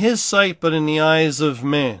only in his sight, but in the eyes of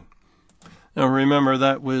man. Now remember,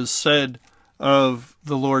 that was said of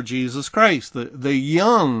the Lord Jesus Christ, the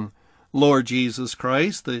young Lord Jesus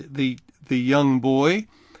Christ, the young boy,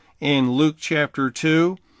 in Luke chapter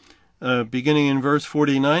 2, beginning in verse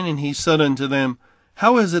 49, and he said unto them,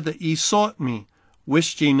 How is it that ye sought me?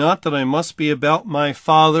 Wist ye not that I must be about my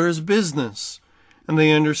Father's business? And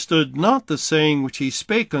they understood not the saying which he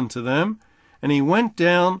spake unto them. And he went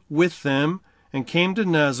down with them, and came to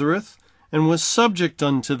Nazareth, and was subject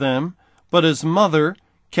unto them. But his mother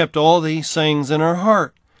kept all these sayings in her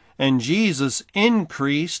heart. And Jesus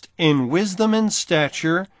increased in wisdom and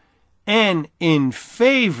stature, and in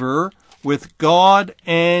favor with God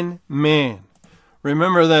and man.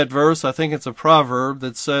 Remember that verse, I think it's a proverb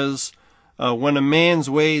that says, when a man's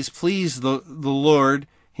ways please the Lord,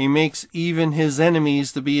 he makes even his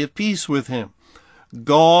enemies to be at peace with him.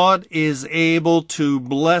 God is able to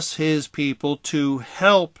bless his people, to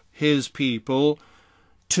help his people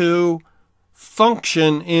to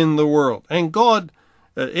function in the world. And God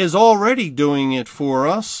is already doing it for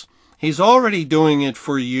us. He's already doing it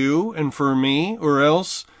for you and for me, or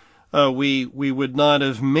else we would not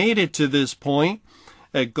have made it to this point.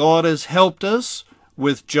 God has helped us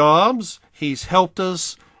with jobs. He's helped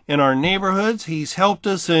us in our neighborhoods. He's helped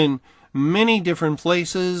us in many different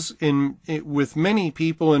places, with many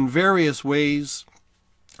people in various ways.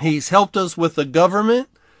 He's helped us with the government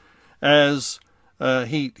as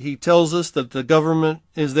He tells us that the government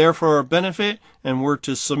is there for our benefit, and we're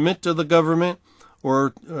to submit to the government,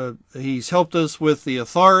 or he's helped us with the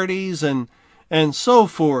authorities and so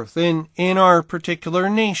forth in our particular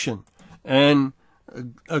nation. And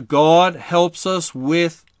God helps us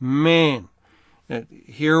with man.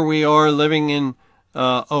 Here we are living in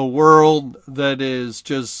a world that is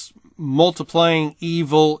just multiplying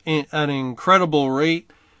evil at an incredible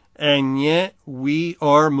rate, and yet we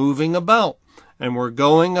are moving about, and we're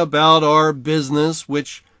going about our business,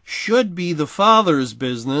 which should be the Father's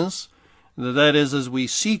business. That is, as we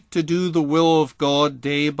seek to do the will of God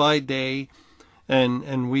day by day,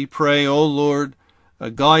 and we pray, "Oh Lord,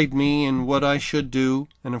 guide me in what I should do."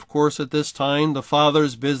 And of course, at this time, the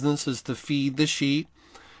Father's business is to feed the sheep,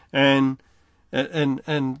 and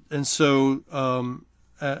so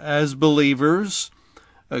as believers,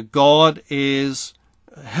 God is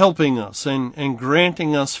helping us and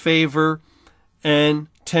granting us favor and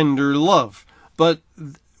tender love. But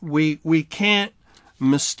we can't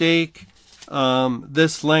mistake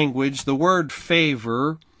this language. The word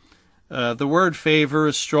favor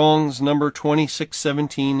is Strong's number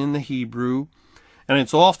 2617 in the Hebrew, and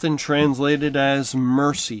it's often translated as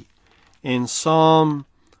mercy. In Psalm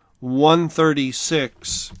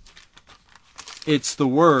 136, it's the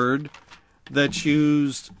word that's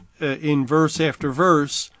used in verse after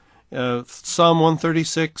verse. Psalm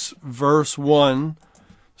 136 verse 1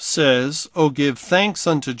 says, "O give thanks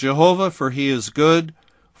unto Jehovah, for he is good,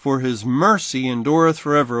 for his mercy endureth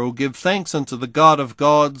forever. O give thanks unto the God of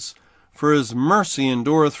gods, for his mercy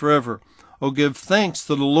endureth forever. O give thanks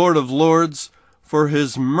to the Lord of lords, for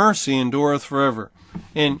his mercy endureth forever."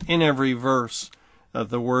 In every verse,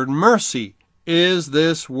 the word mercy is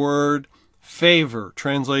this word favor,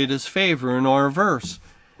 translated as favor in our verse.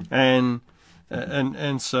 And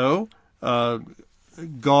so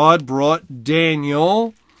God brought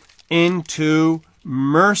Daniel into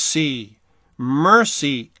mercy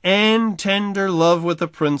and tender love with the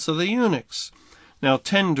prince of the eunuchs. Now,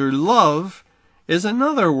 tender love is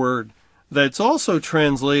another word that's also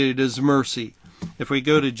translated as mercy. If we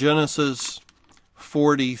go to Genesis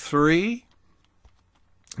 43,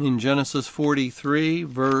 in Genesis 43,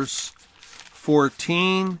 verse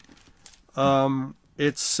 14,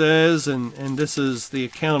 it says, and this is the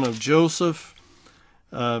account of Joseph,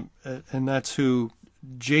 and that's who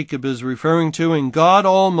Jacob is referring to, "And God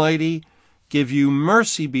Almighty give you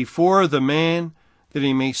mercy before the man, that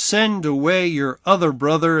he may send away your other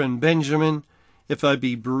brother and Benjamin. If I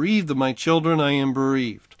be bereaved of my children, I am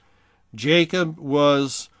bereaved." Jacob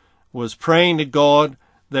was praying to God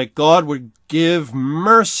that God would give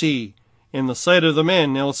mercy in the sight of the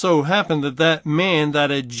man. Now, it so happened that man, that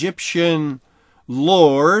Egyptian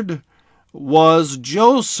lord, was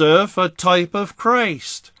Joseph, a type of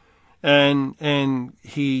Christ. And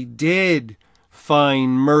he did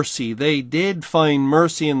find mercy. They did find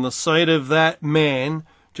mercy in the sight of that man,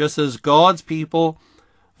 just as God's people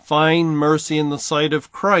find mercy in the sight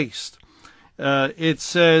of Christ. It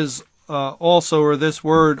says also, or this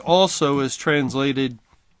word also is translated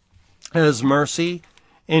as mercy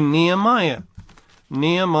in Nehemiah.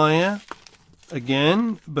 Nehemiah,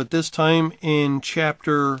 again, but this time in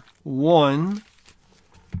chapter 1,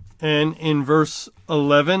 and in verse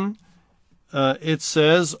 11, it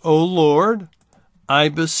says, "O Lord, I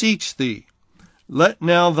beseech thee, let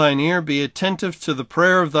now thine ear be attentive to the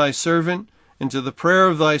prayer of thy servant, and to the prayer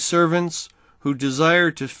of thy servants, who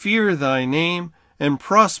desire to fear thy name, and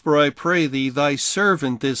prosper, I pray thee, thy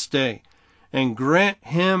servant this day, and grant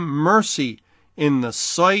him mercy in the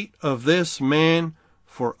sight of this man,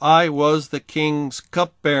 for I was the king's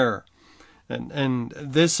cupbearer." And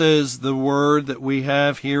this is the word that we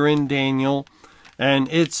have here in Daniel, and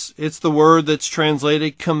it's the word that's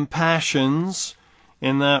translated compassions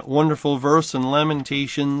in that wonderful verse in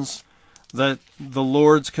Lamentations, that the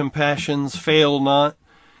Lord's compassions fail not.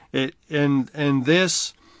 And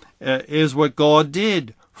this is what God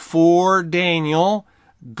did for Daniel.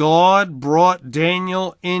 God brought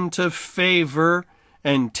Daniel into favor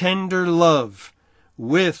and tender love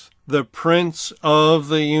with the prince of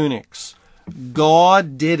the eunuchs.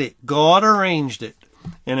 God did it. God arranged it.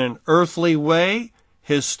 In an earthly way,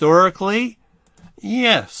 historically,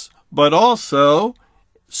 yes, but also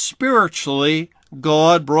spiritually,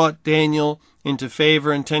 God brought Daniel into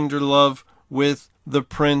favor and tender love with the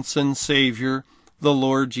Prince and Savior, the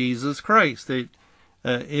Lord Jesus Christ. It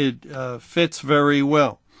fits very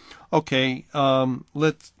well. Okay,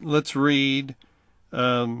 let's read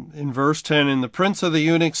in verse 10. "And the prince of the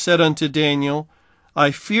eunuchs said unto Daniel,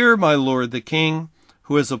 I fear my lord the king,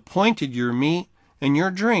 who has appointed your meat and your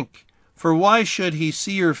drink. For why should he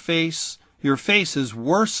see your face your face is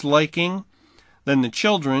worse liking than the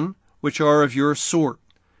children which are of your sort.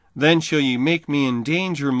 Then shall ye make me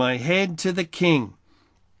endanger my head to the king.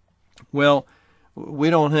 Well, we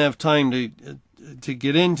don't have time to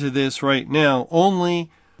get into this right now. Only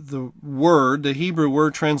the Hebrew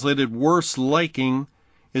word translated worse liking,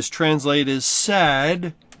 is translated as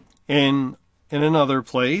sad in another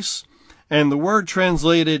place. And the word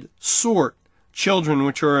translated sort, children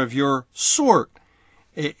which are of your sort,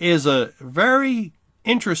 is a very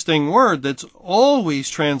interesting word that's always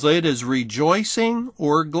translated as rejoicing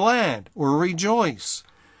or glad or rejoice.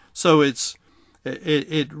 So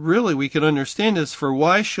it really, we can understand this. For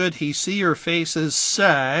why should he see your faces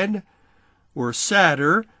sad or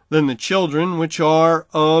sadder than the children which are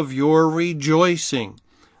of your rejoicing,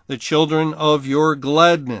 the children of your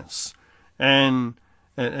gladness? And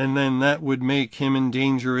then that would make him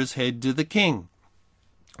endanger his head to the king.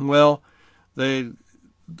 Well,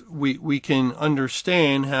 we can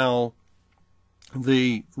understand how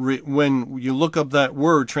when you look up that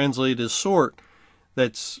word translated as sort,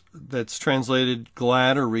 that's translated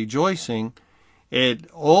glad or rejoicing, it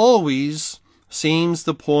always seems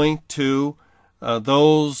to point to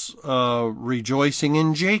those rejoicing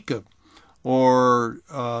in Jacob, or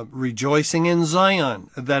rejoicing in Zion,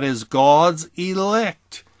 that is God's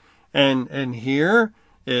elect. And here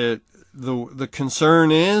the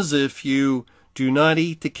concern is, if you do not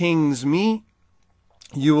eat the king's meat,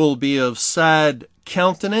 you will be of sad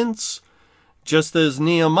countenance, just as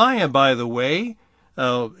Nehemiah, by the way,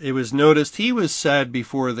 it was noticed he was sad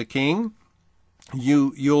before the king.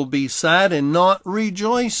 You'll be sad and not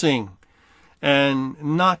rejoicing, and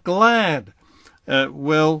not glad.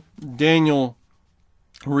 Well, Daniel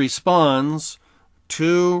responds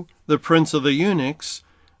to the prince of the eunuchs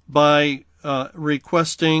by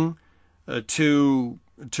requesting to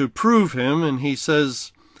prove him, and he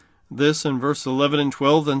says this in verse 11 and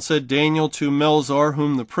 12. Then said Daniel to Melzar,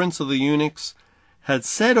 whom the prince of the eunuchs had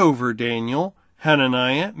set over Daniel,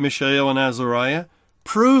 Hananiah, Mishael, and Azariah,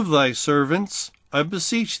 prove thy servants, I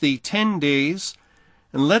beseech thee, 10 days,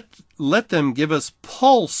 and let them give us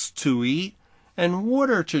pulse to eat and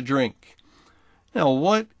water to drink. Now,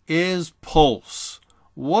 what is pulse?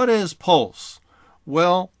 What is pulse?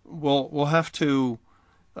 Well, we'll have to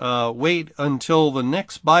wait until the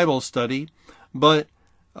next Bible study, but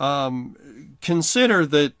consider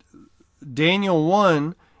that Daniel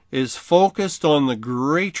 1 is focused on the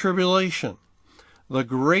Great Tribulation. The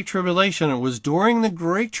Great Tribulation. It was during the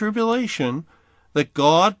Great Tribulation that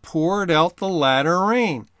God poured out the latter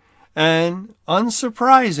rain. And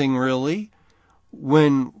unsurprising, really,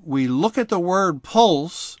 when we look at the word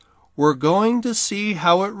pulse, we're going to see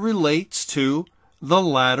how it relates to the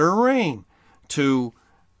latter rain, to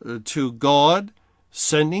God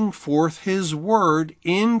sending forth his word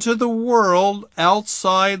into the world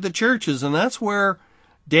outside the churches. And that's where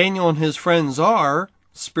Daniel and his friends are,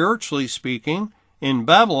 spiritually speaking. In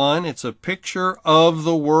Babylon, it's a picture of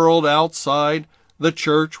the world outside the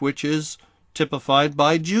church, which is typified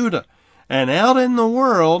by Judah. And out in the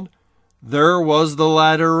world, there was the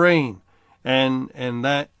latter rain. And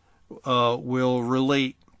that will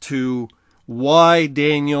relate to why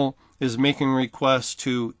Daniel is making requests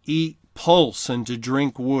to eat pulse and to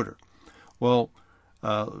drink water. Well,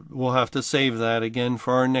 we'll have to save that again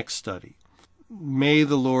for our next study. May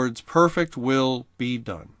the Lord's perfect will be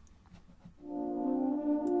done.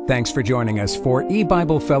 Thanks for joining us for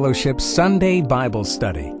E-Bible Fellowship's Sunday Bible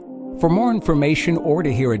Study. For more information or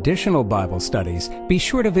to hear additional Bible studies, be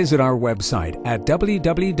sure to visit our website at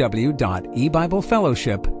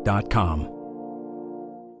www.ebiblefellowship.com.